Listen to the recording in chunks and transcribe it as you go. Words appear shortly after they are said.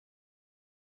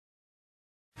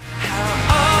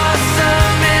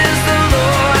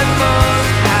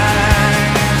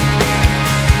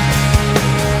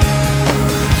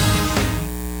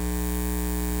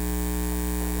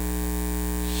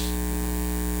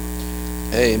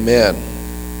Amen.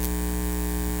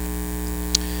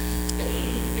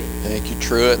 Thank you,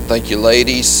 Truett. Thank you,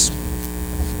 ladies,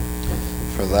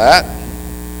 for that.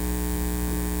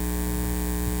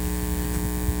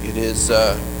 It is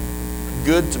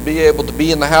good to be able to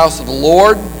be in the house of the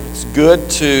Lord. It's good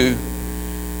to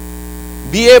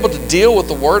be able to deal with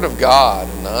the Word of God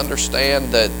and to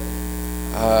understand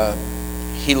that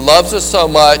He loves us so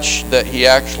much that He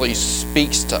actually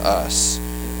speaks to us.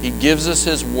 He gives us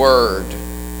His Word.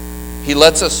 He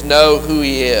lets us know who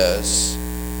He is.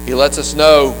 He lets us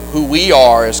know who we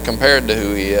are as compared to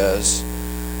who He is.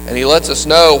 And He lets us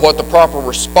know what the proper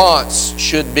response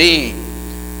should be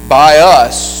by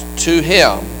us to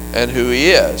Him and who He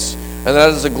is. And that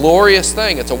is a glorious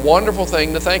thing. It's a wonderful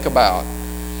thing to think about.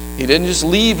 He didn't just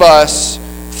leave us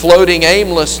floating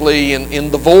aimlessly in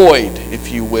the void,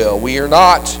 if you will. We are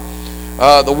not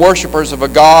the worshipers of a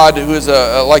God who is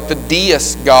like the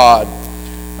deist God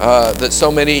that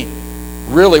so many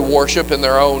really worship in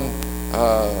their own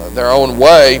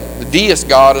way. The deist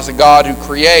God is a God who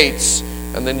creates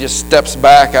and then just steps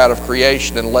back out of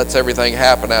creation and lets everything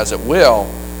happen as it will,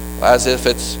 as if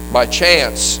it's by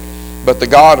chance. But the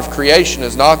God of creation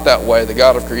is not that way. The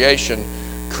God of creation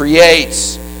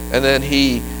creates, and then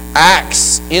He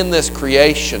acts in this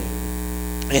creation,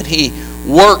 and He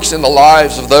works in the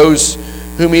lives of those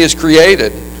whom He has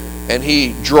created, and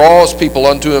He draws people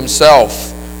unto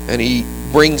Himself, and He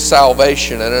brings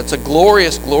salvation. And it's a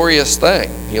glorious, glorious thing.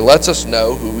 He lets us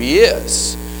know who He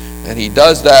is, and He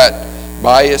does that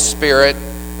by His Spirit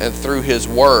and through His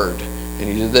Word. And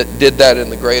He did that in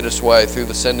the greatest way through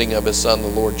the sending of His Son, the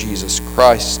Lord Jesus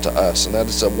Christ, to us. And that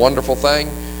is a wonderful thing.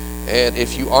 And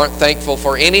if you aren't thankful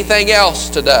for anything else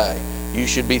today, you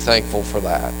should be thankful for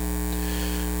that.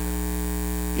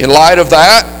 In light of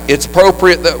that, it's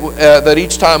appropriate that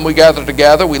each time we gather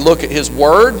together, we look at His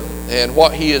Word and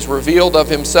what He has revealed of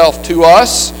Himself to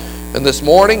us. And this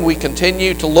morning, we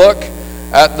continue to look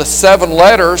at the 7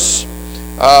 letters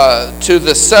to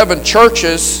the 7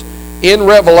 churches in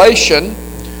Revelation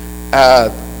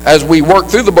as we work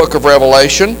through the book of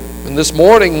Revelation. And this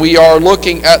morning, we are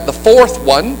looking at the 4th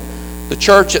one, the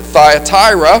church at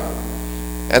Thyatira,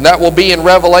 and that will be in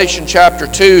Revelation chapter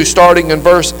 2, starting in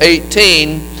verse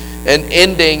 18 and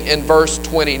ending in verse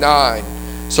 29.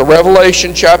 So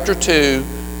Revelation chapter 2,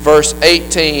 verse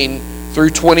 18 through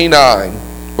 29,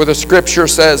 where the scripture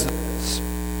says this: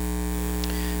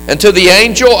 "And to the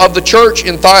angel of the church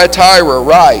in Thyatira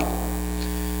write,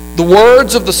 the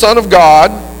words of the Son of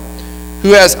God,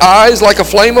 who has eyes like a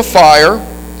flame of fire,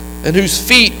 and whose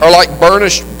feet are like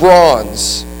burnished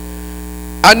bronze.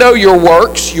 I know your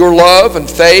works, your love and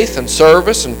faith and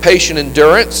service and patient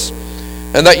endurance,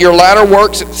 and that your latter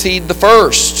works exceed the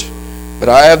first. But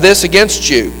I have this against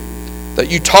you, that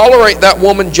you tolerate that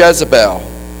woman Jezebel,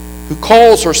 who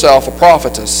calls herself a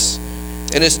prophetess,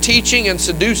 and is teaching and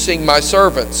seducing my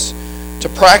servants to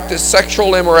practice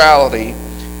sexual immorality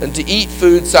and to eat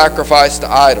food sacrificed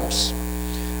to idols.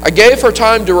 I gave her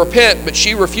time to repent, but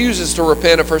she refuses to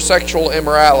repent of her sexual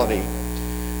immorality.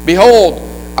 Behold,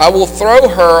 I will throw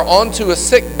her onto a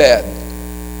sick bed,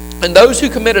 and those who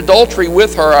commit adultery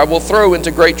with her I will throw into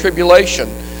great tribulation,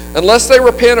 unless they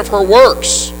repent of her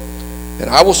works. And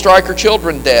I will strike her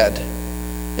children dead.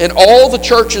 And all the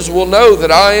churches will know that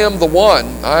I am the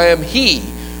one, I am He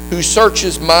who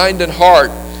searches mind and heart,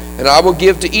 and I will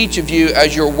give to each of you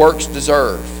as your works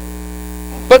deserve.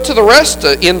 But to the rest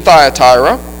in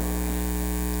Thyatira,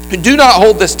 who do not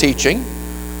hold this teaching,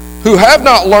 who have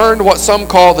not learned what some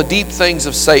call the deep things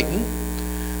of Satan,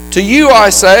 to you I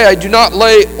say, I do not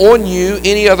lay on you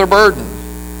any other burden.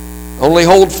 Only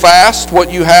hold fast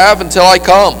what you have until I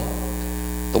come.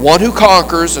 The one who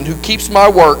conquers and who keeps my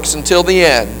works until the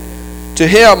end, to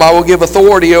him I will give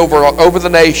authority over the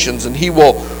nations, and he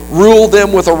will rule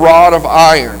them with a rod of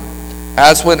iron,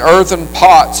 as when earthen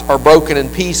pots are broken in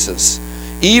pieces,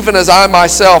 even as I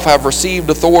myself have received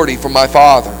authority from my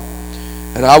Father.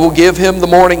 And I will give him the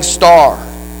morning star.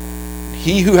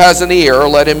 He who has an ear,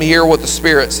 let him hear what the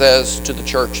Spirit says to the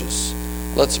churches."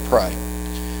 Let's pray.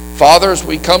 Father, as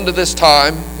we come to this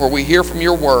time where we hear from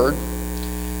your word,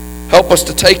 help us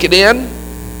to take it in.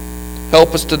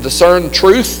 Help us to discern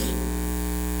truth.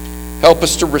 Help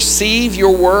us to receive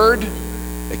your word,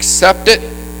 accept it,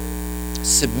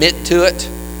 submit to it,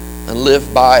 and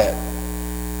live by it.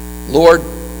 Lord,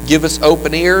 give us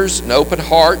open ears and open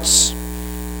hearts.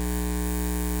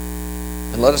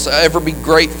 And let us ever be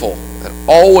grateful and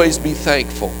always be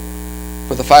thankful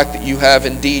for the fact that you have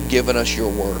indeed given us your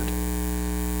word.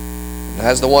 And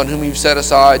as the one whom you've set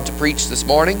aside to preach this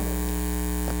morning,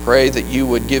 I pray that you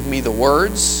would give me the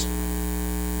words,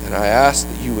 and And I ask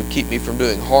that you would keep me from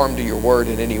doing harm to your word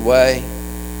in any way.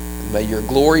 And may your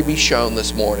glory be shown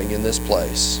this morning in this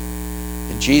place.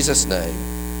 In Jesus' name,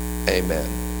 amen.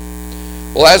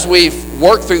 Well, as we've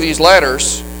worked through these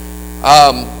letters,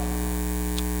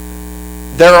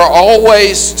 there are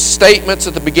always statements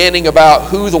at the beginning about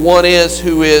who the one is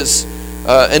who is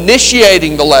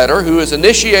initiating the letter, who is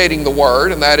initiating the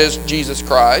word, and that is Jesus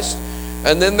Christ.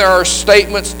 And then there are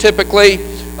statements typically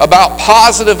about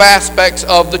positive aspects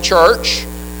of the church.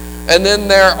 And then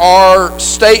there are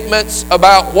statements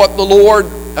about what the Lord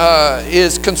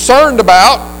is concerned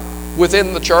about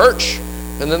within the church.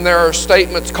 And then there are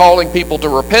statements calling people to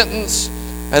repentance.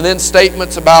 And then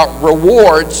statements about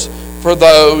rewards for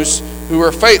those who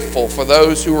are faithful, for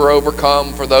those who are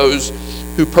overcome, for those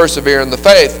who persevere in the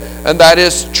faith. And that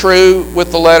is true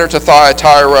with the letter to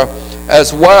Thyatira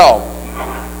as well.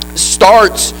 It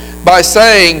starts by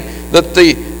saying that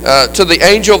to the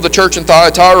angel of the church in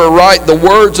Thyatira write the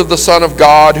words of the Son of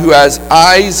God, who has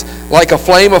eyes like a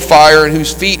flame of fire and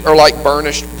whose feet are like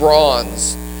burnished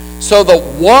bronze. So the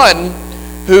one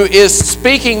who is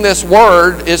speaking this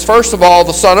word is, first of all,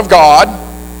 the Son of God,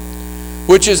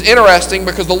 which is interesting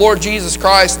because the Lord Jesus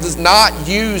Christ does not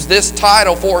use this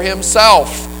title for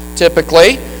himself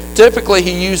typically. Typically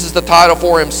he uses the title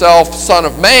for himself, Son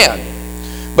of Man.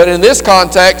 But in this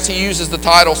context he uses the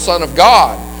title Son of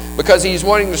God because he's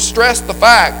wanting to stress the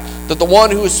fact that the one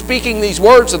who is speaking these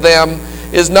words to them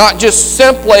is not just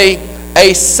simply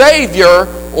a Savior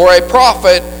or a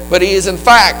prophet, but he is in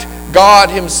fact God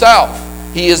himself.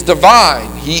 He is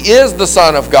divine. He is the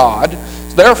Son of God.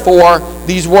 Therefore,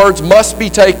 these words must be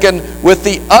taken with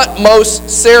the utmost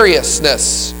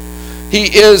seriousness.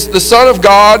 He is the Son of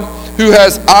God who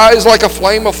has eyes like a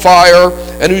flame of fire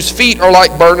and whose feet are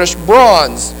like burnished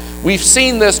bronze. We've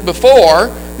seen this before.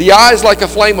 The eyes like a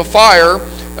flame of fire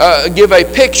give a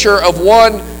picture of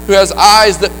one who has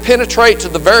eyes that penetrate to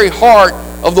the very heart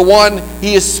of the one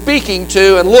he is speaking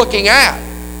to and looking at.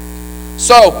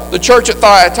 So the church at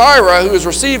Thyatira, who is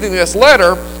receiving this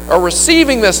letter, are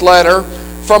receiving this letter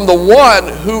from the one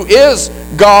who is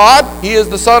God. He is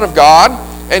the Son of God,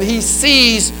 and he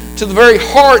sees to the very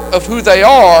heart of who they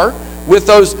are with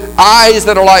those eyes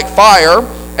that are like fire.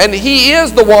 And he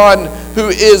is the one who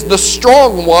is the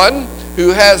strong one, who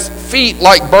has feet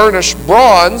like burnished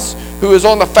bronze, who is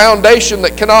on the foundation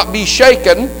that cannot be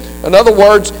shaken. In other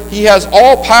words, he has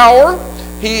all power.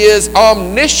 He is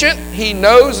omniscient. He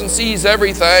knows and sees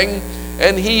everything.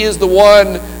 And he is the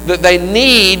one that they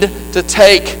need to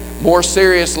take more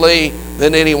seriously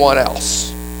than anyone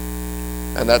else.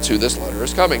 And that's who this letter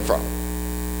is coming from.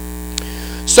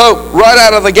 So, right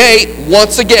out of the gate,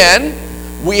 once again,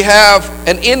 we have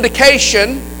an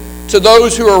indication to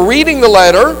those who are reading the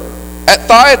letter at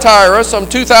Thyatira some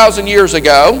 2,000 years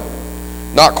ago.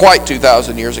 Not quite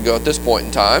 2,000 years ago at this point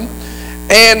in time.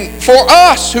 And for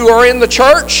us who are in the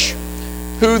church,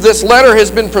 who this letter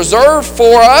has been preserved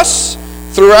for us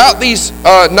throughout these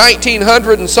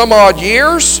 1900 and some odd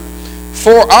years,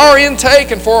 for our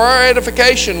intake and for our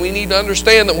edification, we need to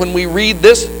understand that when we read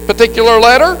this particular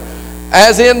letter,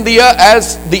 as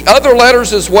the other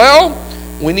letters as well,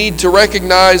 we need to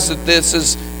recognize that this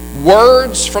is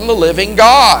words from the living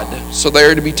God, so they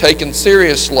are to be taken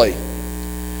seriously.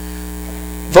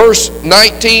 Verse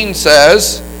 19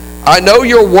 says, I know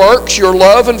your works, your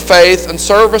love and faith and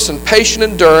service and patient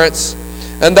endurance,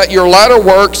 and that your latter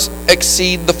works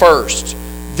exceed the first.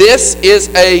 This is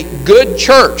a good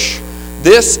church.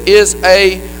 This is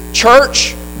a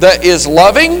church that is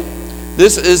loving.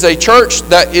 This is a church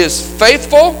that is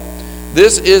faithful.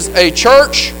 This is a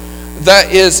church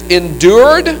that is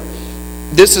endured.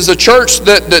 This is a church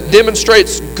that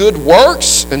demonstrates good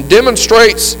works and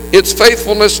demonstrates its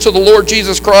faithfulness to the Lord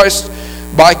Jesus Christ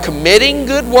by committing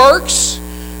good works.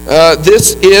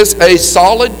 This is a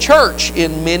solid church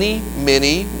in many,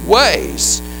 many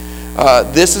ways.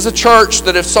 This is a church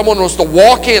that if someone was to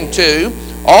walk into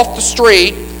off the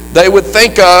street, they would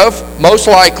think of, most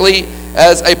likely,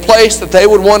 as a place that they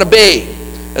would want to be,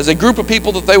 as a group of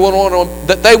people that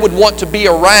they would want to be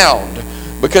around,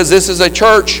 because this is a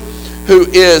church who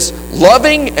is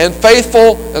loving and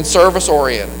faithful and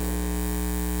service-oriented.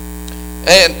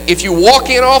 And if you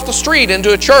walk in off the street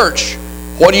into a church,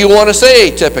 what do you want to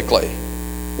see typically?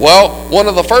 Well, one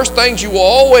of the first things you will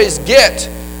always get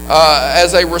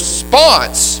as a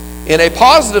response in a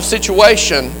positive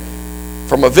situation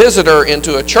from a visitor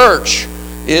into a church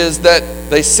is that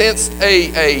they sensed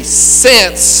a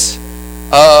sense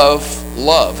of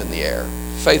love in the air,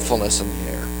 faithfulness in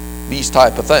the air, these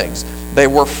type of things. They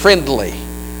were friendly.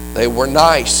 They were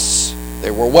nice.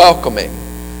 They were welcoming.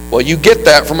 Well, you get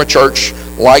that from a church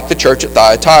like the church at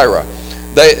Thyatira.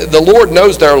 The Lord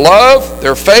knows their love,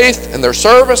 their faith, and their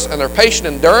service, and their patient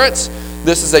endurance.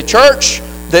 This is a church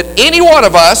that any one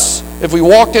of us, if we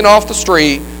walked in off the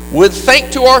street, would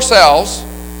think to ourselves,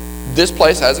 this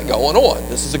place has it going on.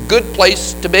 This is a good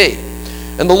place to be.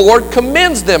 And the Lord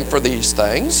commends them for these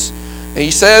things. And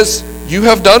He says, you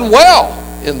have done well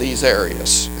in these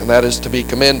areas. And that is to be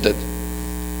commended.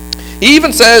 He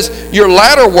even says, your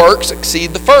latter works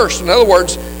exceed the first. In other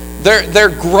words, they're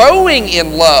growing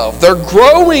in love. They're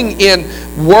growing in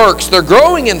works. They're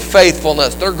growing in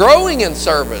faithfulness. They're growing in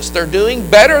service. They're doing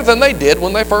better than they did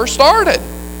when they first started.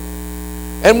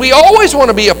 And we always want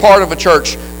to be a part of a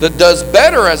church that does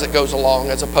better as it goes along,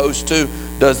 as opposed to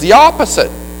does the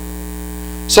opposite.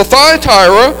 So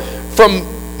Thyatira, from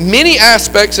many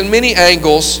aspects and many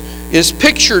angles, is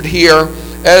pictured here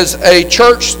as a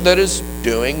church that is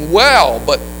doing well.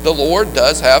 But the Lord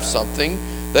does have something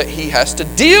that He has to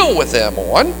deal with them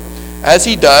on, as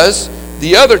He does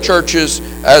the other churches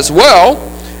as well.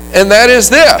 And that is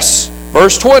this,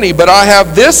 verse 20, but I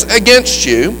have this against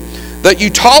you, that you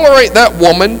tolerate that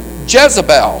woman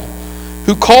Jezebel,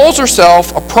 who calls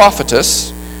herself a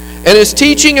prophetess, and is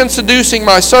teaching and seducing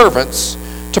my servants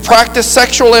to practice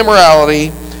sexual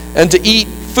immorality and to eat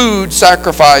food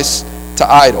sacrificed to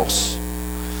idols.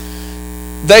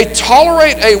 They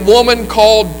tolerate a woman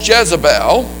called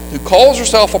Jezebel, who calls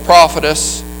herself a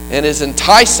prophetess and is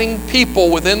enticing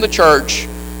people within the church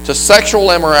to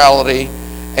sexual immorality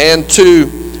and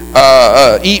to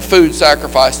eat food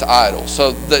sacrificed to idols.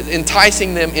 So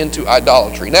enticing them into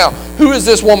idolatry. Now, who is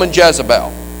this woman Jezebel?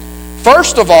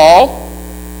 First of all,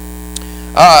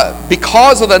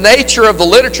 because of the nature of the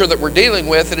literature that we're dealing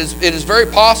with, it is very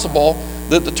possible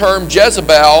that the term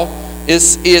Jezebel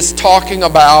is talking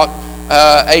about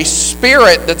a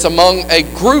spirit that's among a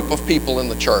group of people in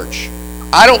the church.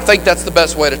 I don't think that's the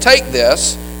best way to take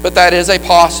this, but that is a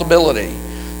possibility.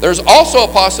 There's also a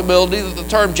possibility that the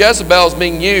term Jezebel is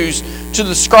being used to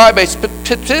describe a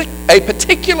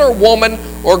particular woman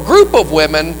or group of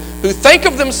women who think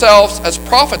of themselves as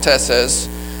prophetesses,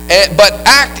 but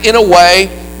act in a way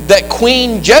that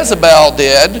Queen Jezebel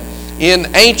did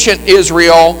in ancient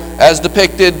Israel as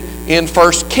depicted in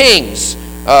 1 Kings.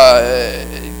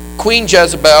 Queen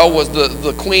Jezebel was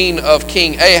the queen of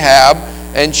King Ahab,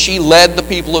 and she led the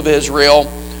people of Israel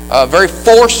very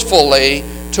forcefully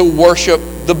to worship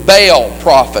the Baal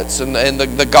prophets and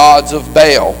the gods of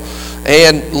Baal,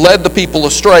 and led the people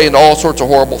astray into all sorts of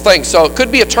horrible things. So it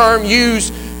could be a term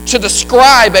used to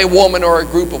describe a woman or a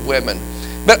group of women.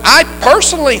 But I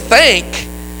personally think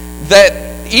that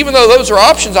even though those are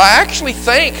options, I actually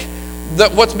think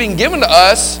that what's being given to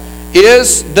us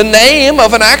is the name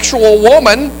of an actual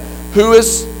woman who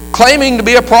is claiming to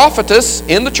be a prophetess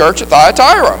in the church at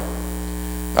Thyatira.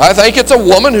 I think it's a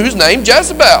woman who's named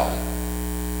Jezebel.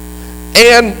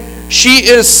 And she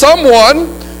is someone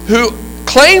who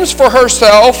claims for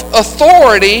herself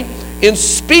authority in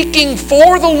speaking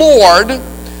for the Lord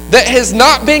that has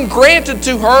not been granted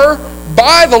to her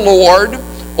by the Lord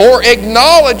or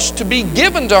acknowledged to be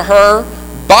given to her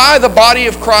by the body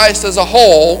of Christ as a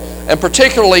whole, and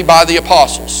particularly by the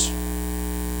apostles.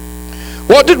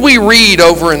 What did we read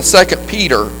over in 2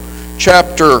 Peter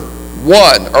chapter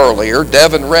 1 earlier?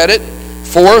 Devin read it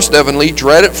for us. Devin Leach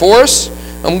read it for us.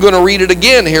 I'm going to read it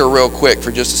again here real quick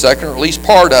for just a second, or at least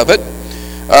part of it.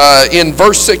 In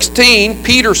verse 16,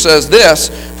 Peter says this,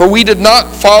 for we did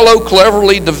not follow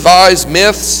cleverly devised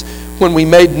myths when we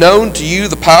made known to you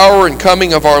the power and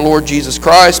coming of our Lord Jesus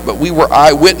Christ, but we were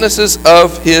eyewitnesses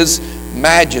of His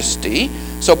majesty.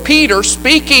 So Peter,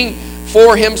 speaking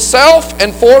for himself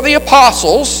and for the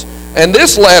apostles, and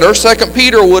this letter, 2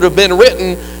 Peter, would have been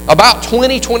written about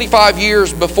 25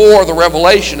 years before the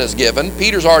revelation is given.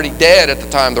 Peter's already dead at the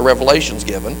time the revelation is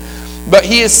given. But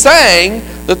he is saying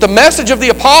that the message of the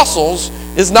apostles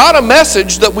is not a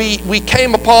message that we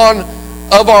came upon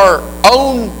of our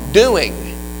own doing.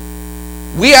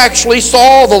 We actually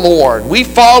saw the Lord. We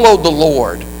followed the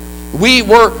Lord. We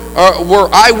were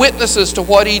eyewitnesses to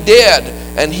what He did.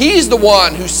 And He's the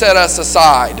one who set us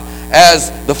aside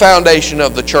as the foundation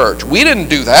of the church. We didn't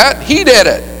do that. He did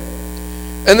it.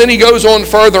 And then he goes on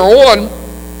further on,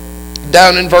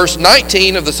 down in verse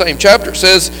 19 of the same chapter, it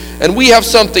says, and we have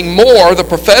something more, the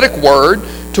prophetic word,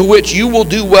 to which you will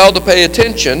do well to pay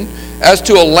attention, as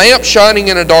to a lamp shining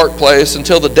in a dark place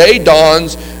until the day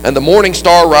dawns and the morning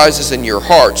star rises in your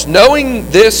hearts. Knowing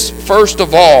this, first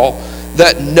of all,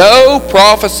 that no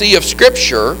prophecy of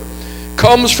Scripture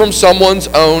comes from someone's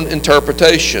own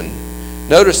interpretation.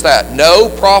 Notice that. No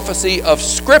prophecy of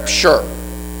Scripture.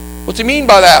 What's he mean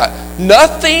by that?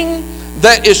 Nothing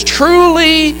that is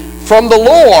truly from the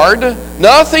Lord,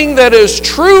 nothing that is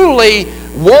truly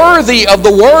worthy of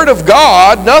the Word of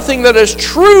God, nothing that is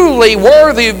truly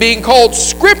worthy of being called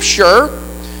Scripture,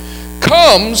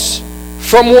 comes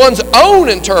from one's own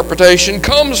interpretation,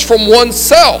 comes from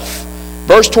oneself.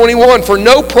 Verse 21, for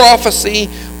no prophecy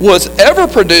was ever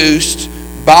produced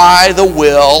by the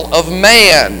will of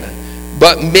man,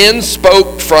 but men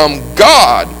spoke from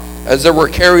God as they were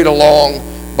carried along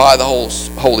by the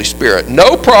Holy Spirit.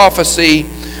 No prophecy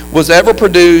was ever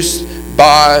produced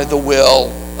by the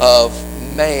will of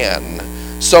man.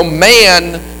 So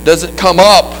man doesn't come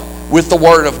up with the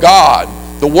Word of God.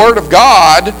 The Word of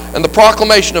God and the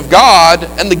proclamation of God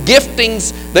and the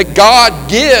giftings that God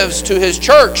gives to His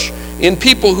church in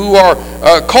people who are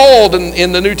called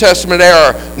in the New Testament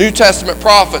era, New Testament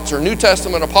prophets or New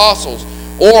Testament apostles,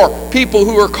 or people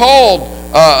who are called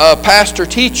pastor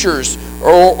teachers,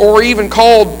 or even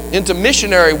called into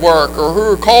missionary work, or who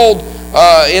are called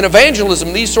in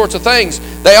evangelism, these sorts of things.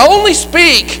 They only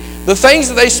speak the things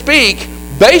that they speak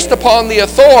based upon the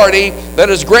authority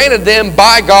that is granted them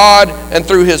by God and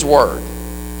through His Word.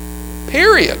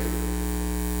 Period.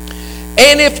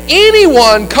 And if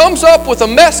anyone comes up with a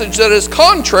message that is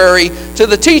contrary to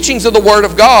the teachings of the Word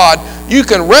of God, you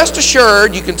can rest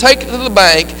assured, you can take it to the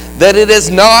bank, that it is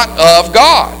not of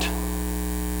God.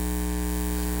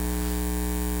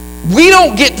 We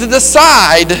don't get to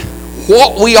decide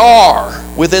what we are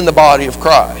within the body of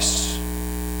Christ.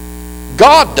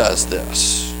 God does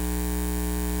this.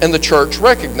 And the church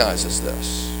recognizes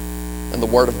this. And the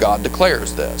Word of God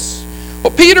declares this.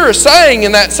 What Peter is saying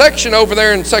in that section over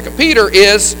there in 2 Peter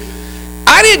is,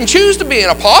 I didn't choose to be an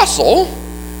apostle.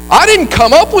 I didn't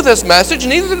come up with this message,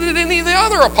 neither did any of the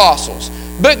other apostles.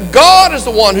 But God is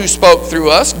the one who spoke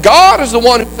through us. God is the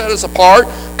one who set us apart.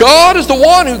 God is the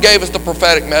one who gave us the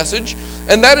prophetic message.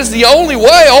 And that is the only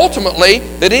way, ultimately,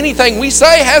 that anything we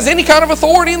say has any kind of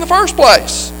authority in the first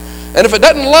place. And if it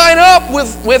doesn't line up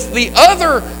with the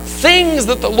other things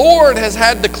that the Lord has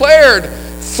had declared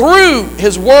through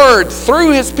His Word,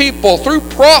 through His people, through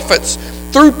prophets,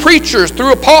 through preachers,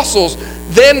 through apostles,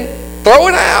 then throw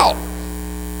it out.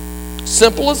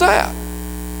 Simple as that.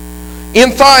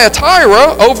 In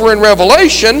Thyatira, over in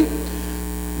Revelation,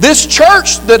 this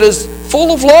church that is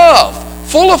full of love,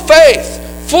 full of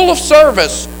faith, full of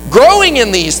service, growing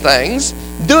in these things,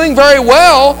 doing very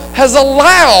well, has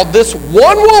allowed this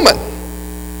one woman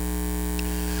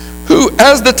who,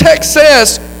 as the text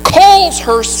says, calls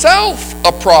herself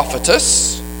a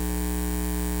prophetess,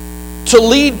 to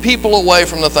lead people away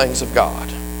from the things of God.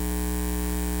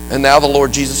 And now the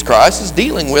Lord Jesus Christ is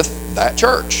dealing with that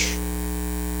church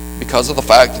because of the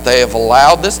fact that they have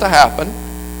allowed this to happen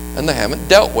and they haven't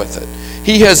dealt with it.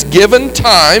 He has given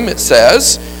time, it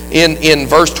says in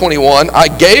verse 21, I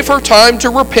gave her time to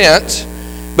repent,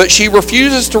 but she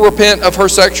refuses to repent of her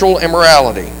sexual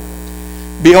immorality.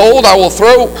 Behold, I will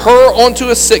throw her onto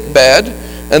a sickbed,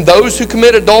 and those who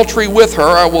commit adultery with her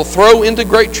I will throw into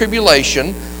great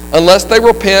tribulation, unless they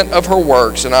repent of her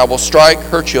works, and I will strike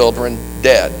her children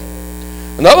dead.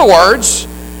 In other words,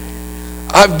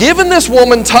 I've given this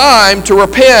woman time to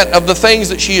repent of the things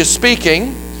that she is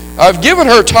speaking. I've given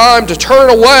her time to turn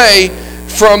away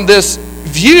from this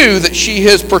view that she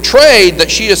has portrayed,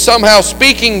 that she is somehow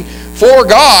speaking for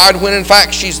God, when in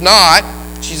fact she's not.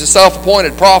 She's a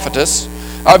self-appointed prophetess.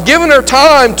 I've given her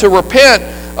time to repent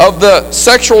of the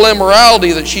sexual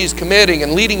immorality that she's committing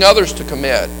and leading others to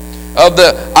commit, of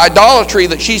the idolatry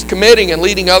that she's committing and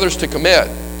leading others to commit.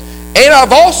 And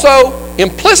I've also,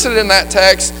 implicit in that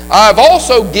text, I've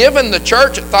also given the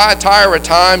church at Thyatira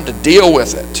time to deal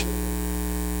with it.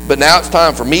 But now it's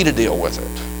time for me to deal with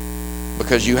it,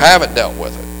 because you haven't dealt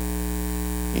with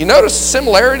it. You notice the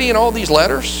similarity in all these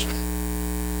letters?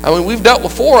 I mean, we've dealt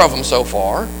with 4 of them so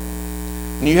far.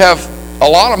 And you have a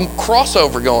lot of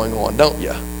crossover going on, don't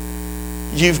you?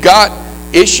 You've got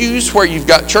issues where you've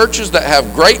got churches that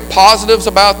have great positives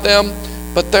about them,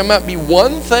 but there might be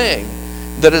one thing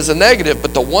that is a negative,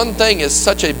 but the one thing is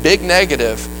such a big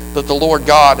negative that the Lord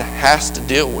God has to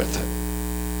deal with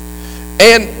it.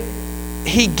 And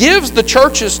He gives the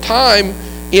churches time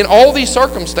in all these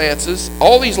circumstances,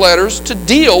 all these letters, to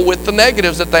deal with the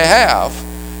negatives that they have.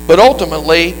 But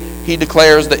ultimately, He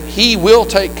declares that He will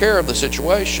take care of the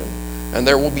situation. And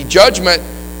there will be judgment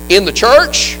in the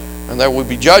church, and there will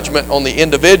be judgment on the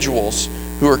individuals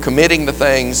who are committing the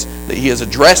things that He is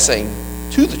addressing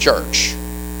to the church.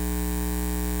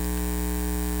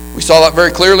 We saw that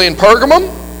very clearly in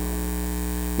Pergamum.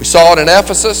 We saw it in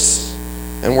Ephesus,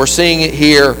 and we're seeing it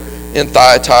here in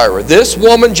Thyatira. This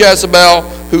woman Jezebel,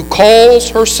 who calls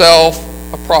herself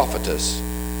a prophetess.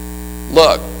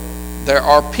 Look, there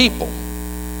are people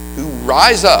who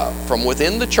rise up from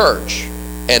within the church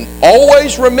And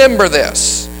always remember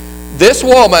this. This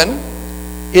woman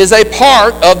is a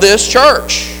part of this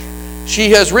church.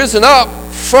 She has risen up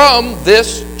from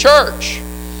this church.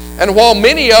 And while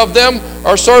many of them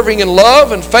are serving in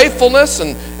love and faithfulness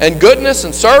and goodness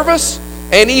and service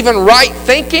and even right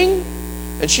thinking,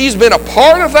 and she's been a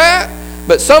part of that,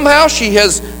 but somehow she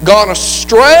has gone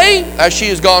astray as she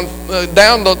has gone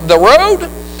down the road.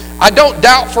 I don't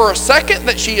doubt for a second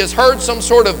that she has heard some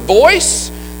sort of voice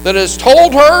that has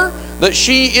told her that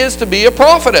she is to be a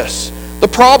prophetess. The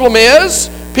problem is,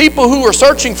 people who are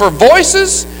searching for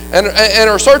voices and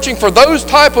are searching for those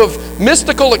type of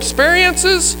mystical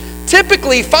experiences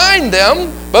typically find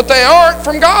them, but they aren't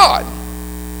from God.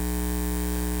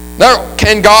 Now,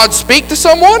 can God speak to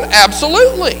someone?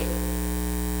 Absolutely.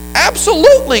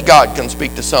 Absolutely God can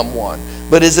speak to someone.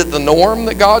 But is it the norm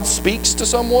that God speaks to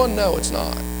someone? No, it's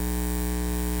not.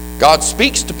 God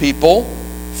speaks to people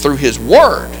through His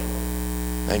Word.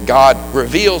 And God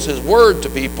reveals His Word to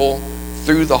people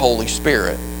through the Holy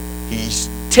Spirit. He's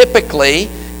typically,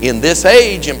 in this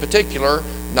age in particular,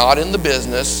 not in the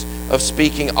business of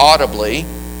speaking audibly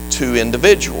to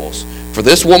individuals. For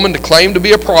this woman to claim to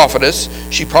be a prophetess,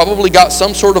 she probably got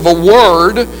some sort of a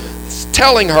word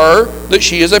telling her that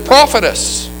she is a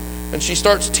prophetess. And she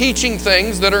starts teaching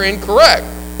things that are incorrect.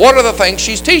 What are the things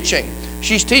she's teaching?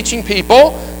 She's teaching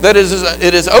people that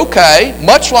it is okay,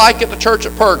 much like at the church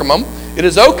at Pergamum, it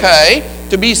is okay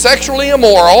to be sexually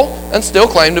immoral and still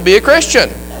claim to be a Christian.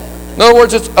 In other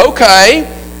words, it's okay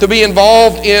to be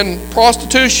involved in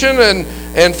prostitution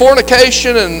and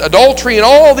fornication and adultery and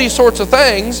all these sorts of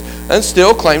things and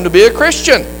still claim to be a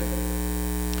Christian.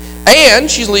 And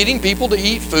she's leading people to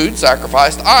eat food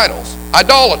sacrificed to idols.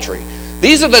 Idolatry.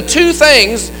 These are the two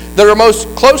things that are most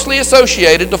closely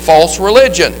associated to false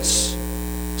religions.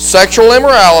 Sexual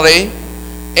immorality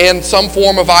and some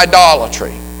form of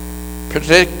idolatry,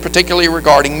 particularly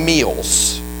regarding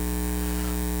meals.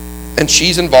 And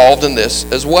she's involved in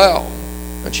this as well.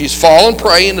 And she's fallen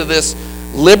prey into this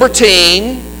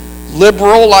libertine,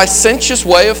 liberal, licentious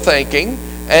way of thinking.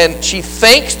 And she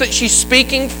thinks that she's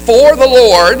speaking for the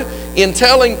Lord in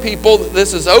telling people that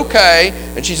this is okay.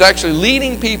 And she's actually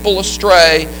leading people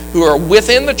astray who are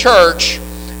within the church,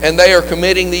 and they are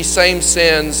committing these same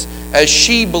sins as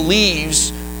she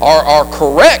believes are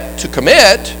correct to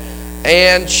commit.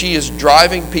 And she is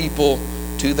driving people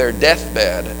to their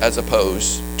deathbed as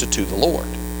opposed to the Lord.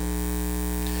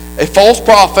 A false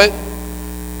prophet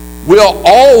will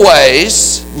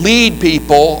always lead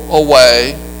people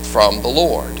away from the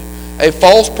Lord. A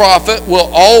false prophet will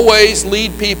always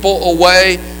lead people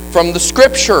away from the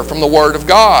Scripture, from the Word of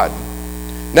God.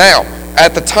 Now,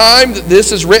 at the time that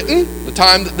this is written, the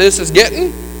time that this is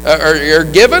given,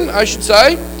 I should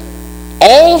say,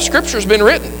 all of Scripture has been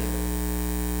written,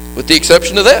 with the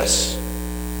exception of this.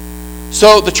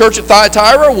 So the church at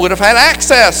Thyatira would have had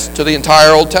access to the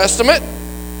entire Old Testament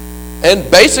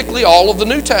and basically all of the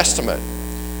New Testament.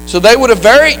 So they would have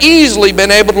very easily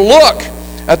been able to look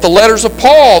at the letters of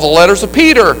Paul, the letters of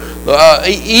Peter,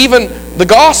 even the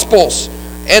Gospels,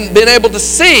 and been able to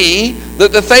see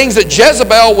that the things that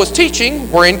Jezebel was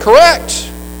teaching were incorrect.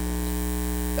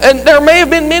 And there may have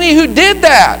been many who did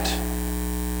that,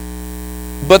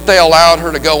 but they allowed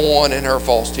her to go on in her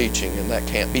false teaching, and that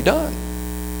can't be done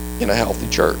in a healthy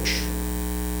church.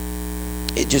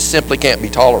 It just simply can't be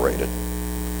tolerated.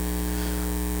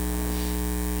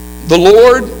 The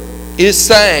Lord is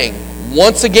saying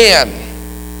once again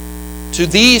to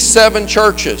these 7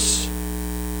 churches,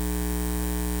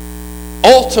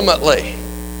 ultimately,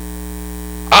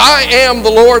 I am the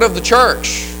Lord of the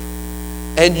church,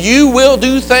 and you will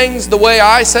do things the way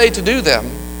I say to do them,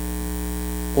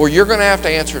 or you're going to have to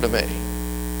answer to me.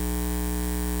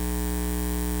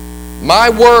 My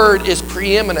word is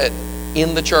preeminent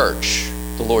in the church,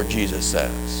 the Lord Jesus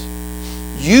says.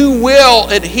 You will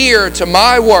adhere to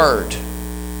my word,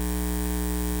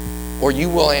 or you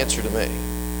will answer to me.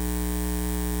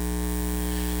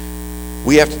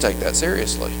 We have to take that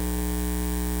seriously.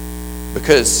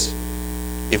 Because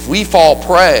if we fall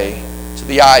prey to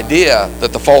the idea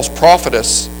that the false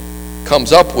prophetess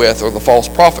comes up with, or the false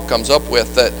prophet comes up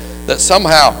with, that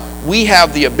somehow we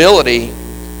have the ability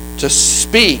to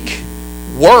speak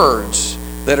words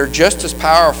that are just as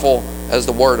powerful as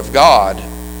the Word of God,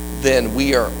 then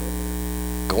we are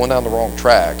going down the wrong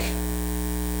track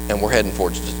and we're heading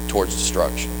towards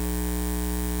destruction.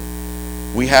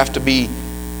 We have to be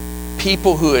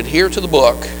people who adhere to the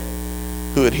book,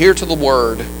 who adhere to the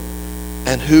Word,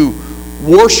 and who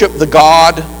worship the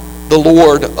God, the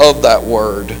Lord of that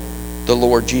Word, the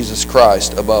Lord Jesus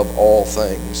Christ, above all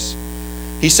things.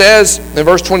 He says in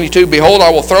verse 22, "Behold,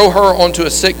 I will throw her onto a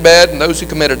sick bed, and those who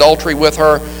commit adultery with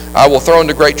her I will throw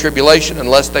into great tribulation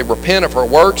unless they repent of her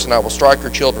works, and I will strike her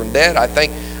children dead." I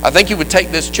think you would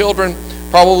take this children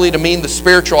probably to mean the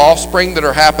spiritual offspring that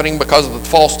are happening because of the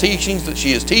false teachings that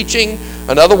she is teaching.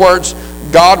 In other words,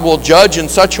 God will judge in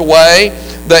such a way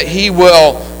that he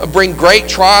will bring great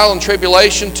trial and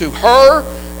tribulation to her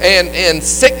and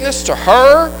sickness to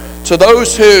her, to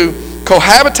those who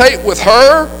cohabitate with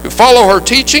her, who follow her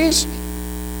teachings,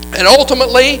 and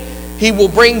ultimately he will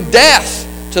bring death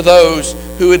to those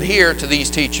who adhere to these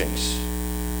teachings.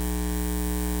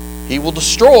 He will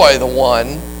destroy the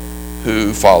one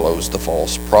who follows the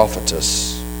false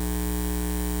prophetess.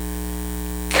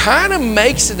 Kind of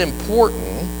makes it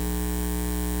important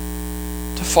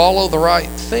to follow the right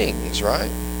things,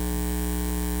 right?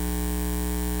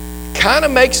 Kind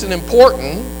of makes it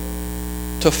important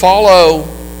to follow,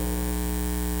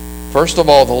 first of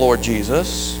all, the Lord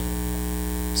Jesus.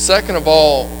 Second of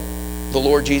all, the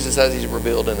Lord Jesus as he's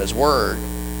revealed in his word.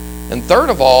 And third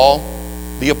of all,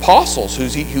 the apostles who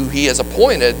he has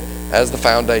appointed as the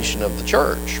foundation of the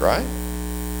church, right?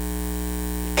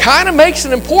 Kind of makes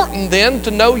it important then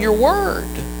to know your word.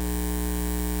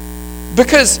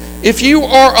 Because if you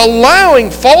are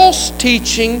allowing false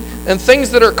teaching and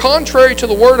things that are contrary to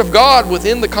the word of God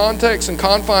within the context and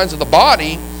confines of the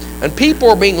body, and people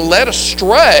are being led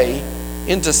astray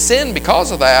into sin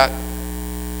because of that,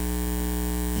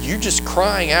 you're just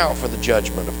crying out for the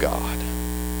judgment of God.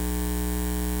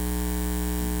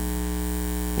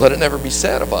 Let it never be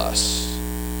said of us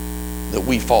that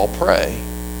we fall prey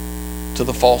to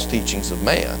the false teachings of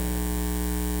man.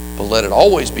 But let it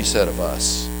always be said of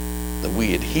us that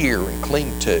we adhere and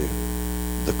cling to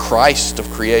the Christ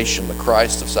of creation, the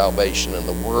Christ of salvation, and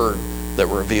the word that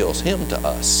reveals him to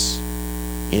us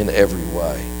in every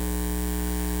way.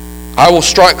 I will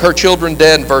strike her children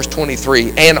dead, in verse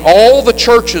 23, and all the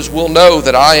churches will know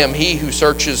that I am he who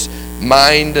searches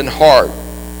mind and heart,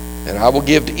 and I will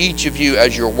give to each of you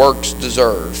as your works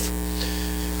deserve.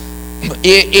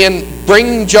 In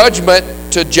bringing judgment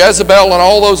to Jezebel and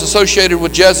all those associated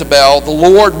with Jezebel, the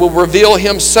Lord will reveal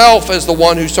himself as the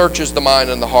one who searches the mind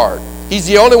and the heart. He's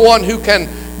the only one who can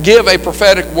give a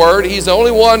prophetic word. He's the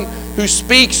only one who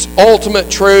speaks ultimate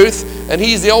truth, and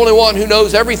he's the only one who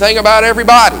knows everything about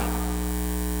everybody.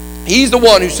 He's the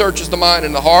one who searches the mind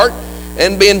and the heart.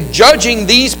 And in judging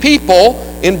these people,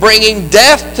 in bringing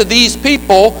death to these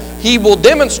people, he will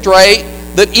demonstrate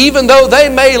that even though they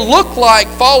may look like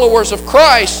followers of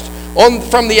Christ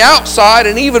from the outside,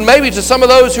 and even maybe to some of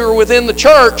those who are within the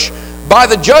church, by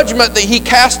the judgment that he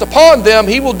cast upon them,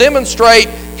 he will demonstrate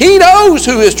he knows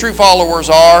who his true followers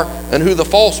are and who the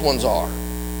false ones are.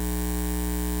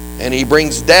 And he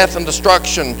brings death and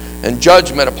destruction and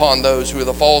judgment upon those who are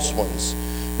the false ones,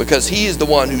 because he is the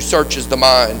one who searches the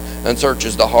mind and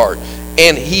searches the heart.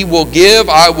 And he will give,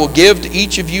 I will give to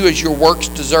each of you as your works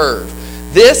deserve.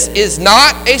 This is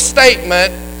not a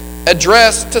statement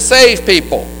addressed to save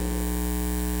people.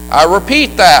 I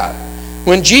repeat that.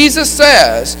 When Jesus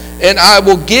says, and I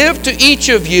will give to each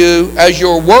of you as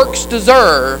your works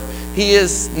deserve, he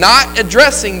is not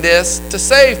addressing this to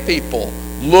save people.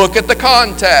 Look at the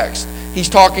context. He's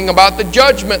talking about the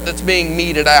judgment that's being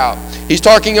meted out. He's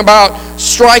talking about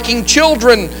striking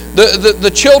children,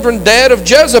 the children dead of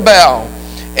Jezebel.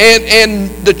 And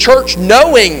the church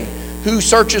knowing who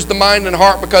searches the mind and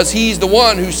heart, because he's the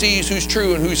one who sees who's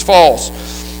true and who's false.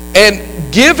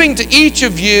 And giving to each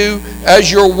of you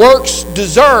as your works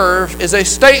deserve is a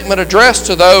statement addressed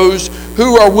to those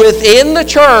who are within the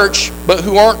church but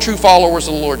who aren't true followers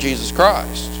of the Lord Jesus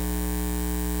Christ.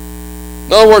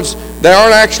 In other words, they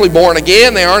aren't actually born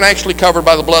again. They aren't actually covered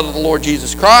by the blood of the Lord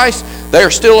Jesus Christ. They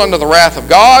are still under the wrath of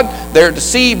God. They are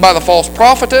deceived by the false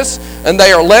prophetess, and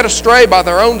they are led astray by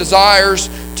their own desires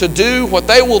to do what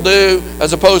they will do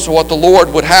as opposed to what the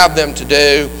Lord would have them to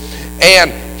do.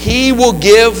 And he will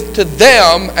give to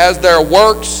them as their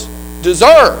works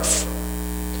deserve.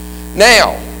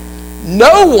 Now,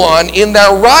 no one in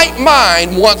their right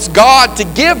mind wants God to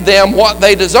give them what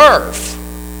they deserve.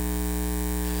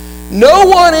 No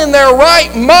one in their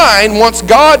right mind wants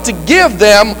God to give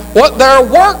them what their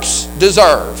works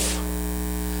deserve.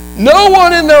 No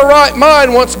one in their right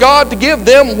mind wants God to give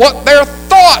them what their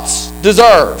thoughts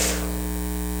deserve.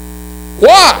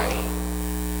 Why?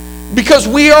 Because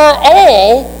we are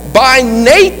all, by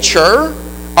nature,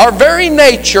 our very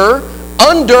nature,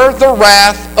 under the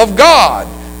wrath of God.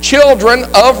 Children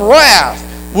of wrath.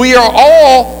 We are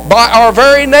all, by our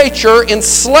very nature,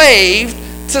 enslaved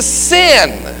to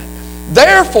sin.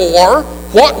 Therefore,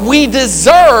 what we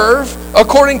deserve,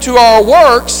 according to our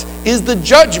works, is the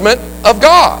judgment of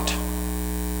God.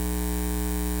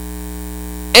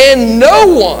 And no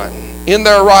one in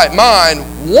their right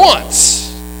mind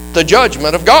wants the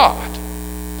judgment of God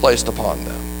placed upon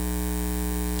them.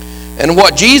 And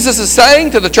what Jesus is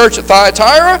saying to the church at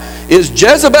Thyatira is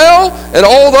Jezebel and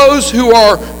all those who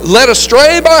are led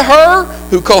astray by her,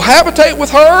 who cohabitate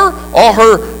with her, all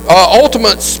her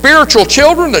ultimate spiritual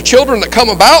children, the children that come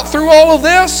about through all of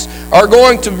this, are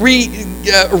going to reap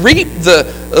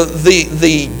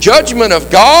the judgment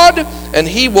of God, and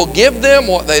He will give them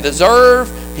what they deserve.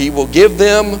 He will give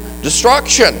them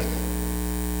destruction.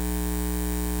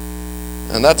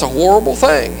 And that's a horrible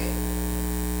thing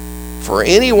for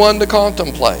anyone to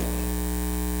contemplate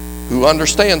who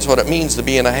understands what it means to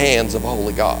be in the hands of a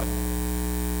holy God.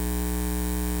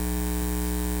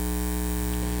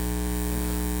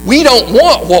 We don't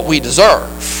want what we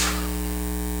deserve.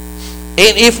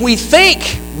 And if we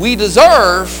think we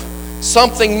deserve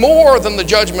something more than the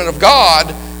judgment of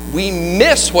God, we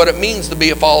miss what it means to be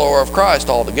a follower of Christ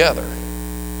altogether.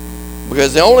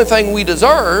 Because the only thing we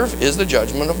deserve is the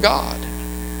judgment of God.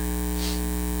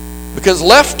 Because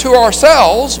left to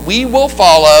ourselves, we will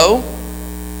follow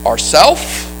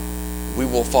ourselves, we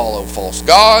will follow false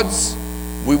gods,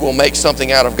 we will make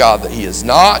something out of God that He is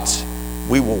not,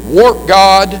 we will warp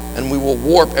God, and we will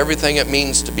warp everything it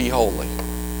means to be holy.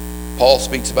 Paul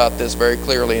speaks about this very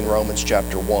clearly in Romans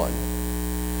chapter 1.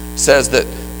 He says that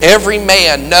every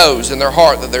man knows in their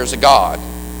heart that there's a God.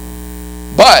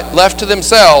 But left to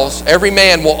themselves, every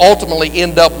man will ultimately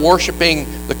end up worshiping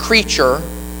the creature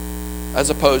as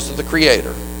opposed to the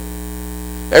Creator.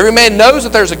 Every man knows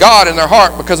that there's a God in their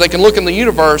heart because they can look in the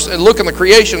universe and look in the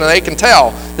creation and they can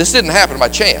tell this didn't happen by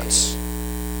chance.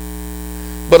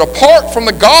 But apart from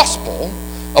the gospel,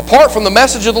 apart from the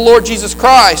message of the Lord Jesus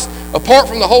Christ, apart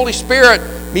from the Holy Spirit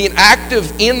being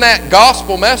active in that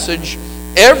gospel message,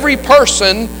 every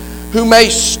person who may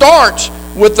start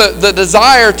with the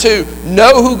desire to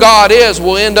know who God is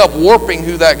will end up warping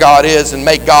who that God is and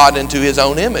make God into his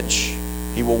own image.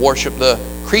 He will worship the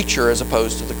creature as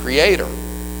opposed to the Creator.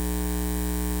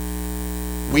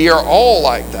 We are all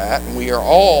like that, and we are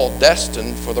all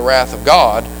destined for the wrath of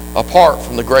God apart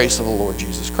from the grace of the Lord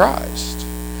Jesus Christ.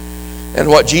 And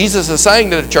what Jesus is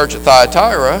saying to the church at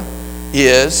Thyatira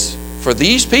is, for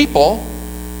these people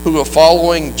who are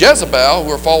following Jezebel,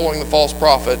 who are following the false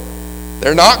prophet,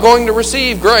 they're not going to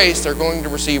receive grace, they're going to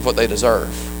receive what they deserve.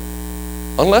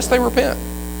 Unless they repent.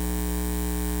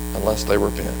 Unless they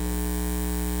repent.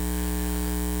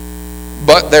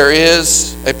 But there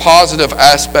is a positive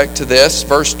aspect to this.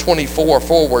 Verse 24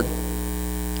 forward.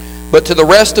 But to the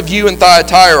rest of you in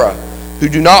Thyatira, who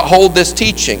do not hold this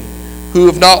teaching, who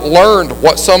have not learned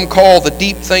what some call the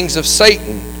deep things of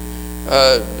Satan.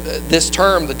 This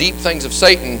term, the deep things of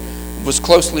Satan, was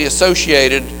closely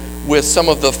associated with some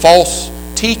of the false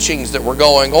teachings that were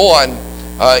going on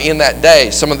in that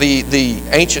day. Some of the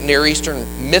ancient Near Eastern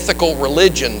mythical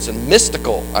religions and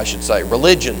mystical, I should say,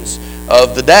 religions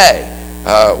of the day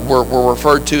were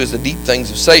referred to as the deep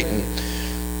things of Satan.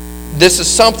 This is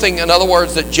something, in other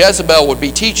words, that Jezebel would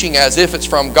be teaching as if it's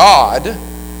from God,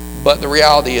 but the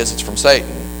reality is it's from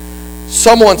Satan.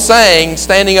 Someone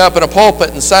standing up in a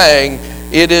pulpit and saying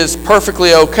it is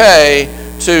perfectly okay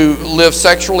to live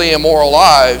sexually immoral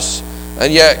lives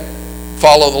and yet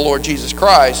follow the Lord Jesus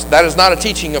Christ, that is not a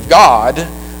teaching of God,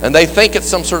 and they think it's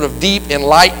some sort of deep,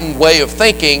 enlightened way of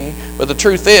thinking, but the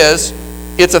truth is,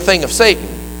 it's a thing of Satan,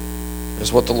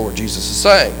 is what the Lord Jesus is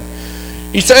saying.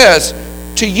 He says,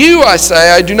 to you I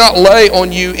say, I do not lay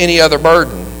on you any other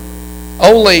burden.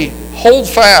 Only hold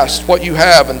fast what you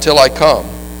have until I come.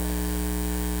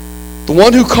 The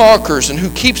one who conquers and who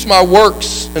keeps my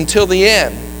works until the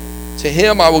end, to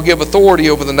him I will give authority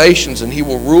over the nations, and he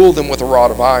will rule them with a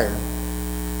rod of iron.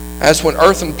 As when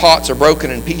earthen pots are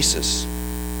broken in pieces,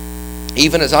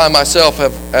 even as I myself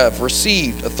have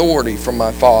received authority from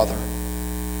my Father.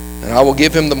 And I will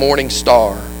give him the morning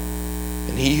star.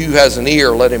 And he who has an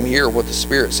ear, let him hear what the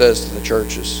Spirit says to the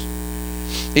churches.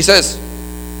 He says,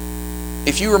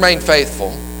 if you remain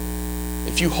faithful,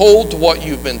 if you hold to what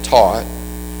you've been taught,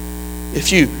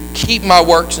 if you keep my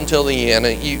works until the end,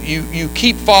 and you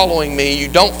keep following me, you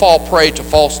don't fall prey to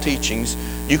false teachings,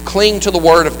 you cling to the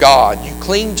Word of God, you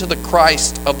cling to the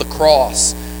Christ of the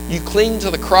cross, you cling to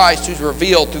the Christ who's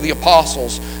revealed through the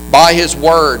apostles by his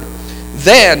Word,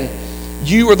 then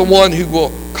you are the one who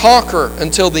will conquer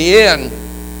until the end.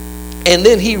 And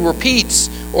then he repeats,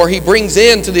 or he brings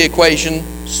into the equation,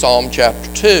 Psalm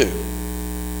chapter 2.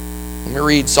 Let me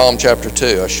read Psalm chapter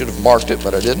 2. I should have marked it,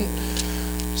 but I didn't.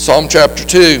 Psalm chapter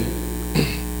 2.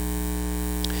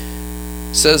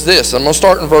 says this. I'm going to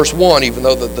start in verse 1, even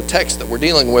though the text that we're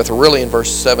dealing with are really in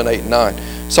verses 7, 8, and 9.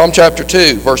 Psalm chapter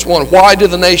 2, verse 1. Why do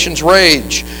the nations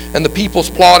rage, and the peoples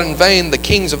plot in vain? The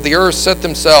kings of the earth set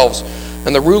themselves,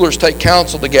 and the rulers take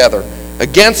counsel together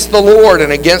against the Lord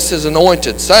and against his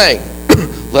anointed, saying,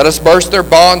 let us burst their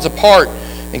bonds apart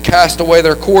and cast away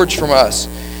their cords from us.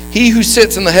 He who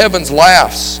sits in the heavens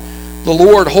laughs. The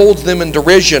Lord holds them in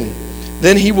derision.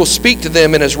 Then he will speak to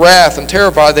them in his wrath and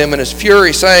terrify them in his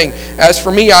fury, saying, as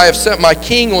for me, I have set my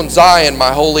king on Zion,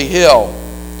 my holy hill.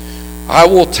 I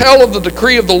will tell of the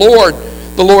decree of the Lord.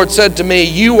 The Lord said to me,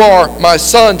 you are my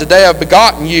son. Today I have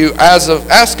begotten you.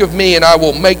 Ask of me, and I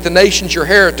will make the nations your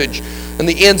heritage, and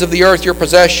the ends of the earth your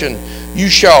possession. You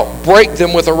shall break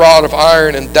them with a rod of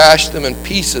iron and dash them in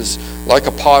pieces like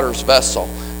a potter's vessel.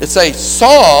 It's a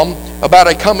psalm about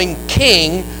a coming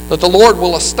king that the Lord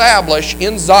will establish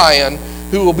in Zion,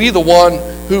 who will be the one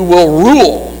who will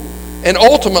rule. And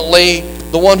ultimately,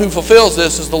 the one who fulfills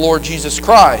this is the Lord Jesus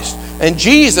Christ. And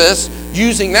Jesus,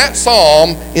 using that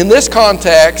psalm in this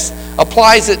context,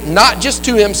 applies it not just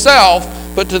to himself,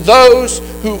 but to those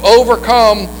who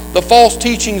overcome the false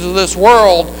teachings of this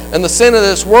world and the sin of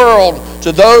this world,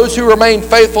 to those who remain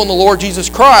faithful in the Lord Jesus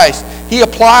Christ. He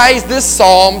applies this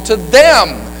psalm to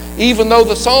them, even though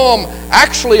the psalm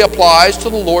actually applies to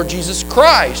the Lord Jesus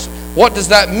Christ. What does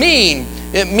that mean?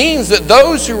 It means that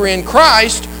those who are in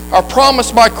Christ are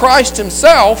promised by Christ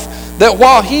himself that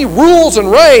while he rules and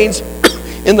reigns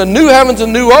in the new heavens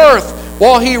and new earth,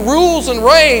 while he rules and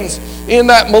reigns in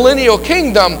that millennial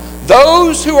kingdom,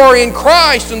 those who are in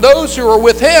Christ and those who are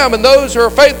with him and those who are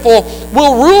faithful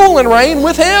will rule and reign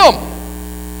with him.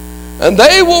 And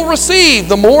they will receive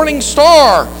the morning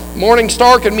star. Morning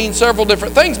star can mean several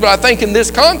different things, but I think in this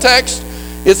context,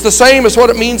 it's the same as what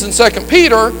it means in 2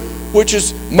 Peter, which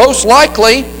is most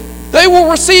likely they will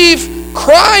receive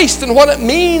Christ and what it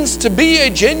means to be a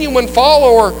genuine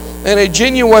follower and a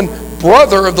genuine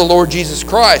brother of the Lord Jesus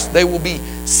Christ. They will be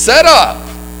set up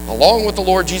along with the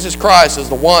Lord Jesus Christ as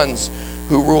the ones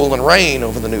who rule and reign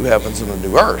over the new heavens and the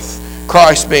new earth.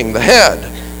 Christ being the head,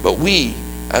 but we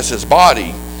as his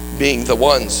body being the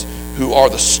ones who are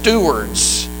the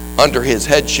stewards under his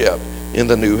headship in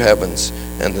the new heavens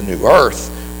and the new earth.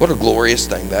 What a glorious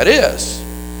thing that is.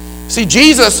 See,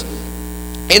 Jesus,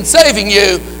 in saving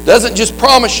you, doesn't just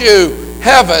promise you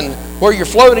heaven where you're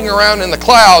floating around in the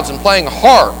clouds and playing a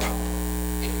harp.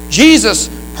 Jesus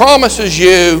promises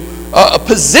you a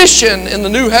position in the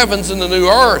new heavens and the new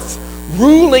earth,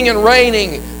 ruling and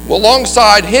reigning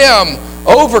alongside him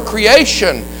over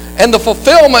creation. And the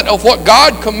fulfillment of what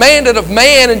God commanded of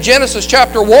man in Genesis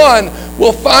chapter 1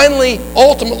 will finally,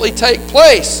 ultimately take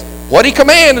place. What did he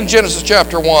command in Genesis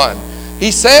chapter 1?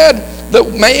 He said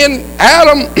that man,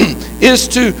 Adam, is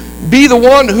to be the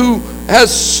one who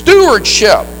has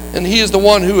stewardship. And he is the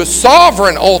one who is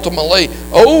sovereign, ultimately,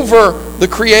 over the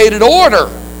created order.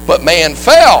 But man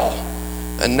fell.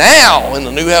 And now, in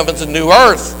the new heavens and new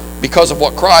earth, because of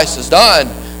what Christ has done,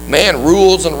 man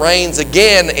rules and reigns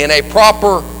again in a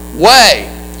proper way.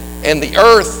 And the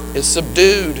earth is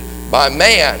subdued by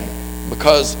man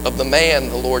because of the man,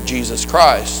 the Lord Jesus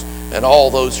Christ. And all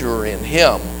those who are in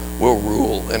him will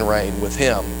rule and reign with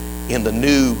him in the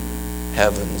new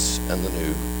heavens and the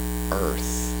new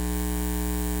earth.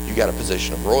 You got a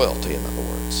position of royalty, in other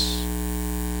words.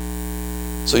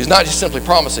 So he's not just simply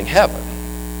promising heaven.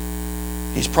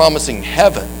 He's promising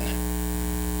heaven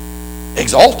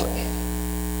exalted,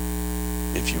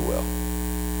 if you will.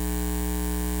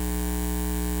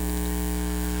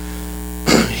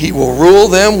 He will rule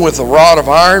them with a rod of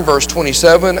iron, verse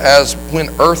 27, as when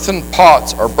earthen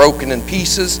pots are broken in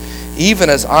pieces, even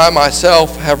as I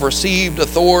myself have received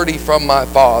authority from my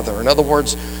Father. In other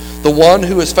words, the one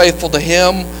who is faithful to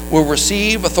him will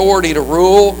receive authority to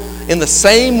rule in the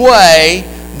same way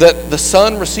that the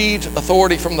Son received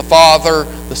authority from the Father.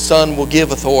 The Son will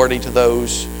give authority to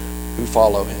those who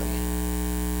follow him.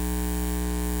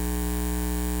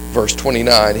 Verse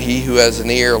 29, he who has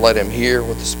an ear, let him hear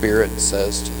what the Spirit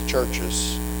says to the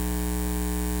churches.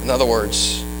 In other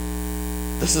words,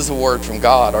 this is a word from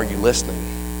God. Are you listening?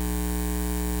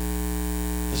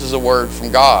 This is a word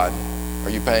from God. Are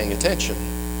you paying attention?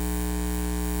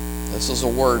 This is a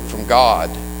word from God.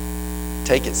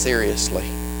 Take it seriously,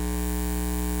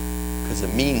 because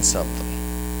it means something.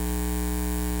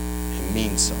 It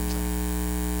means something.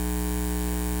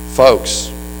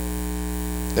 Folks,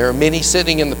 there are many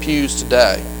sitting in the pews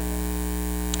today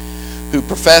who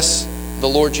profess the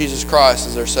Lord Jesus Christ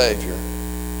as their Savior,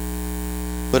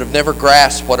 but have never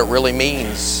grasped what it really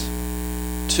means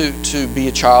to be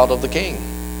a child of the King,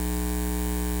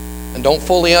 and don't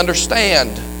fully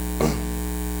understand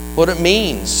what it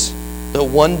means that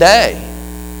one day,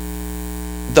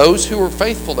 those who are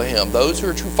faithful to Him, those who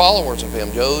are true followers of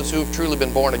Him, those who have truly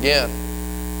been born again,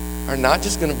 are not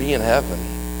just going to be in heaven,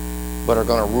 but are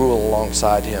going to rule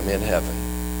alongside Him in heaven.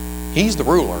 He's the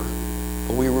ruler,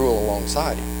 but we rule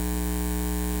alongside Him.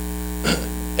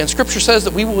 And Scripture says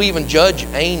that we will even judge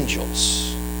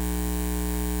angels.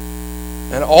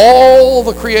 And all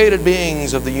the created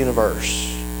beings of the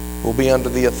universe will be under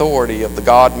the authority of the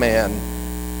God-man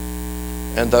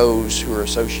and those who are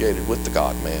associated with the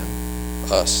God-man,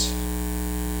 us.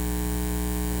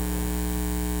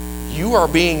 You are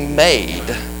being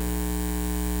made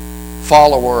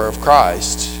follower of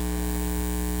Christ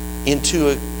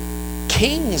into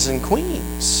kings and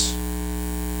queens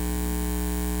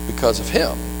because of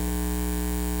Him.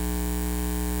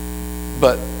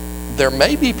 But there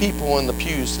may be people in the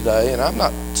pews today, and I'm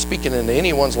not speaking into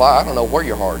anyone's life. I don't know where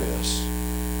your heart is.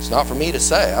 It's not for me to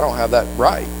say. I don't have that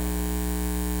right.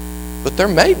 But there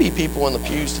may be people in the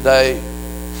pews today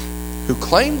who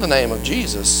claim the name of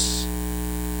Jesus,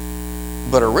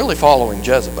 but are really following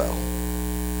Jezebel.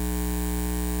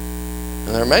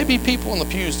 And there may be people in the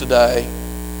pews today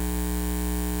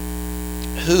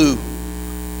who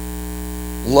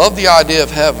love the idea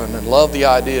of heaven and love the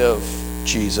idea of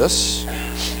Jesus,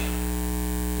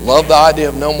 love the idea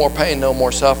of no more pain, no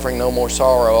more suffering, no more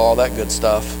sorrow, all that good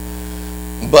stuff,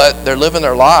 but they're living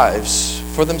their lives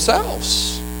for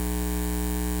themselves.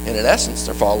 And in essence,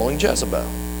 they're following Jezebel.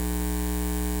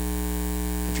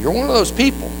 If you're one of those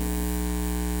people,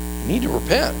 you need to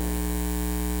repent.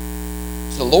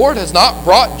 The Lord has not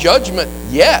brought judgment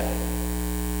yet,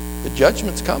 but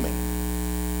judgment's coming.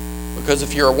 Because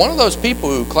if you're one of those people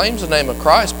who claims the name of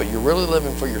Christ, but you're really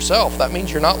living for yourself, that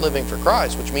means you're not living for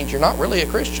Christ, which means you're not really a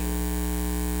Christian.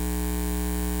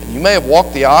 And you may have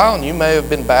walked the aisle, and you may have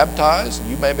been baptized, and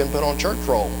you may have been put on church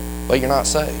roll, but you're not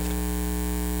saved.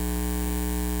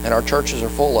 And our churches are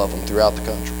full of them throughout the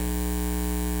country.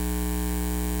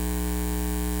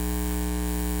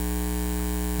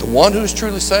 The one who's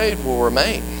truly saved will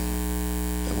remain,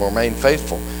 and will remain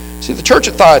faithful. See, the church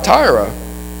at Thyatira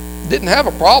didn't have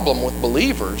a problem with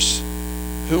believers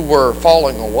who were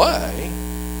falling away.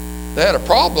 They had a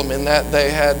problem in that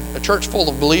they had a church full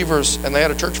of believers and they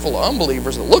had a church full of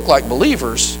unbelievers that looked like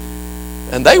believers,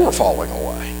 and they were falling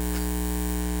away.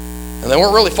 And they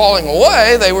weren't really falling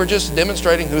away, they were just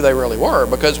demonstrating who they really were,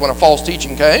 because when a false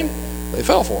teaching came, they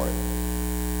fell for it.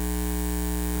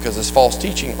 Because this false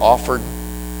teaching offered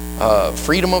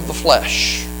freedom of the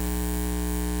flesh.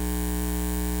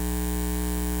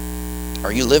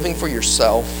 Are you living for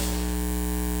yourself?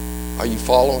 Are you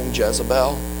following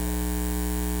Jezebel?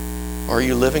 Or are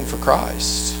you living for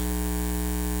Christ?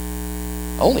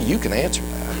 Only you can answer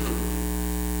that.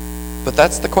 But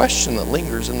that's the question that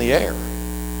lingers in the air.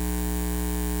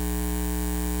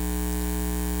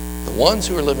 The ones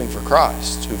who are living for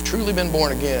Christ, who've truly been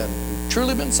born again, who've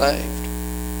truly been saved,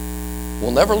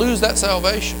 will never lose that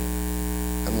salvation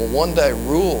and will one day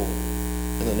rule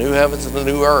in the new heavens and the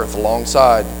new earth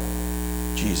alongside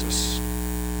Jesus.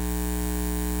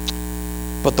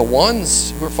 But the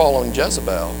ones who are following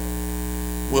Jezebel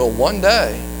will one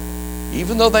day,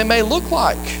 even though they may look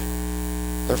like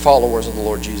they're followers of the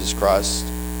Lord Jesus Christ,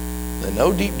 they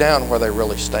know deep down where they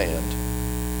really stand.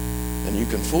 And you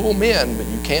can fool men, but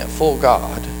you can't fool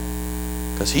God,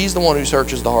 because He's the one who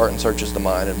searches the heart and searches the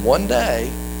mind. And one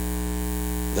day,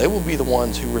 they will be the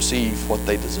ones who receive what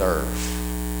they deserve.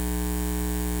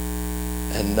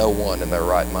 And no one in their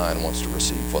right mind wants to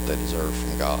receive what they deserve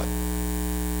from God.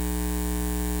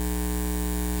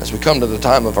 As we come to the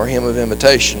time of our hymn of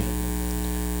invitation,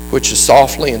 which is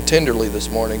softly and tenderly this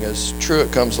morning, as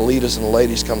Truett comes to lead us and the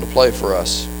ladies come to play for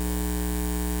us,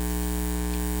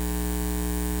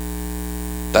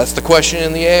 that's the question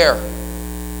in the air.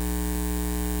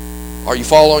 Are you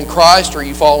following Christ or are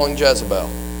you following Jezebel?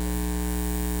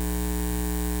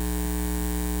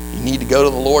 You need to go to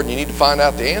the Lord and you need to find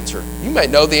out the answer. You may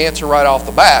know the answer right off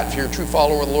the bat. If you're a true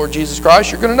follower of the Lord Jesus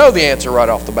Christ, you're going to know the answer right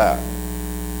off the bat.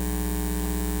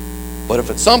 But if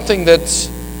it's something that's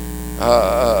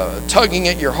tugging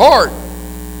at your heart,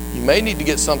 you may need to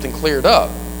get something cleared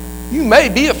up. You may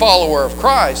be a follower of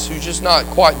Christ who's just not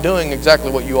quite doing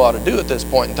exactly what you ought to do at this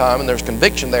point in time, and there's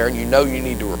conviction there and you know you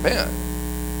need to repent.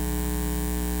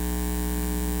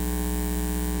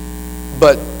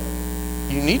 But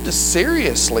you need to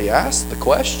seriously ask the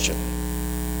question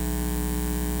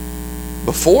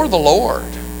before the Lord,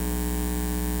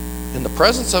 in the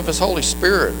presence of His Holy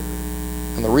Spirit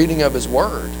and the reading of His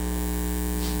Word.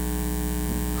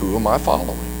 Who am I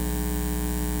following?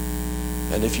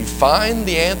 And if you find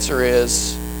the answer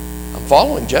is, I'm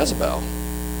following Jezebel,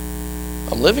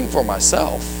 I'm living for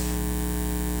myself,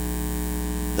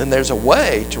 then there's a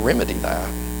way to remedy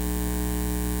that.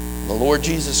 The Lord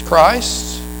Jesus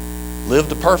Christ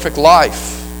lived a perfect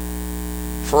life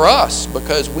for us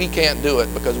because we can't do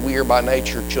it, because we are by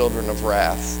nature children of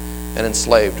wrath and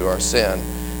enslaved to our sin.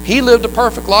 He lived a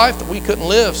perfect life that we couldn't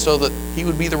live so that he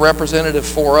would be the representative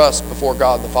for us before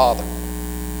God the Father.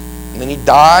 And then he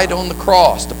died on the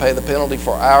cross to pay the penalty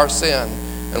for our sin.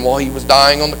 And while he was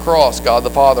dying on the cross, God the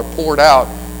Father poured out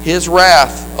his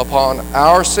wrath upon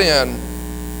our sin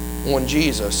on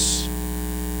Jesus.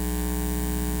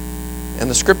 And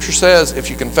the scripture says, if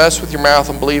you confess with your mouth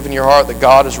and believe in your heart that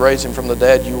God has raised him from the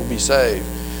dead, you will be saved.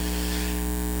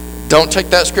 Don't take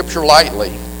that scripture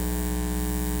lightly.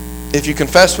 If you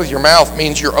confess with your mouth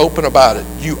means you're open about it.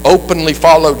 You openly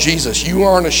follow Jesus. You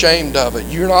aren't ashamed of it.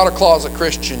 You're not a closet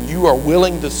Christian. You are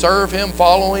willing to serve him,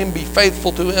 follow him, be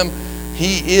faithful to him.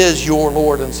 He is your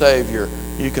Lord and Savior.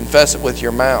 You confess it with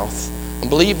your mouth. And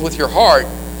believe with your heart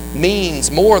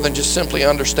means more than just simply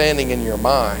understanding in your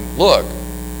mind. Look,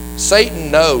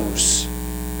 Satan knows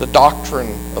the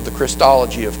doctrine of the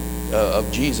Christology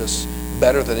of Jesus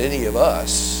better than any of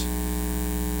us.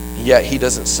 Yet he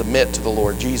doesn't submit to the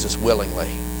Lord Jesus willingly.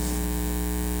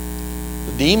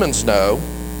 The demons know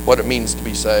what it means to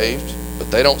be saved,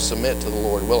 but they don't submit to the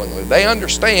Lord willingly. They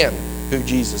understand who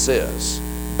Jesus is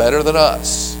better than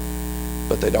us,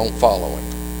 but they don't follow him.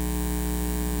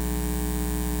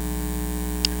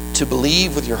 To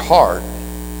believe with your heart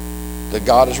that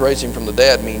God is raising from the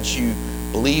dead means you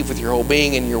believe with your whole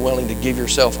being and you're willing to give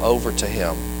yourself over to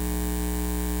him.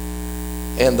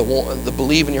 And the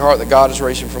believe in your heart that God is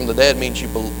raising from the dead means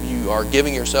you are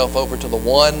giving yourself over to the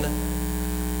one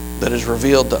that is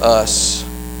revealed to us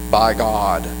by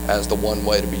God as the one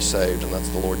way to be saved, and that's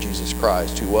the Lord Jesus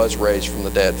Christ, who was raised from the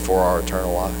dead for our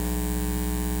eternal life.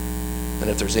 And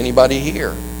if there's anybody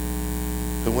here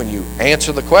who, when you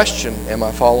answer the question, am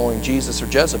I following Jesus or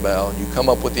Jezebel, and you come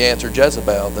up with the answer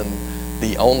Jezebel, then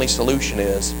the only solution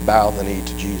is bow the knee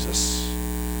to Jesus,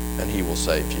 and he will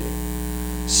save you.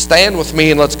 Stand with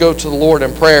me and let's go to the Lord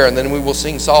in prayer, and then we will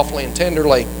sing softly and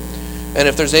tenderly. And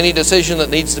if there's any decision that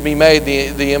needs to be made,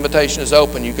 the invitation is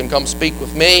open. You can come speak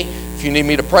with me. If you need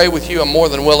me to pray with you, I'm more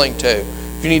than willing to.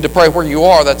 If you need to pray where you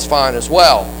are, that's fine as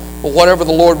well. But whatever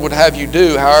the Lord would have you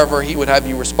do, however he would have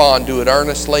you respond, do it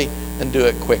earnestly and do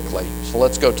it quickly. So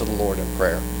let's go to the Lord in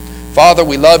prayer. Father,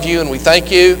 we love you and we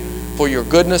thank you for your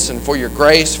goodness and for your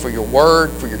grace, for your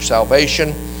word, for your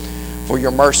salvation, for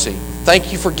your mercy.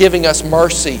 Thank you for giving us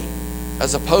mercy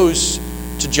as opposed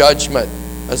to judgment,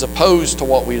 as opposed to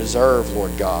what we deserve,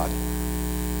 Lord God.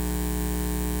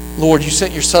 Lord, you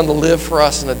sent your Son to live for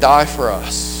us and to die for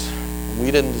us.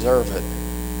 We didn't deserve it,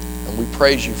 and we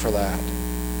praise you for that.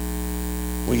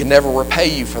 We can never repay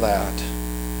you for that,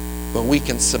 but we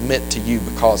can submit to you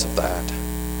because of that.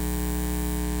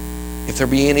 If there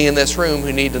be any in this room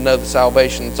who need to know the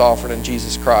salvation that's offered in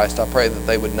Jesus Christ, I pray that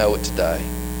they would know it today.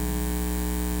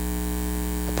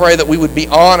 I pray that we would be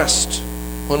honest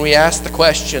when we ask the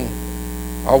question,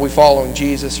 are we following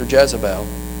Jesus or Jezebel?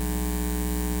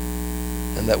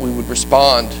 And that we would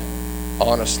respond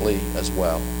honestly as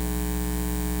well.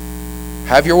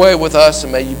 Have your way with us,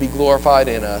 and may you be glorified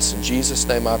in us. In Jesus'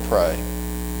 name I pray.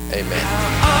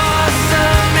 Amen.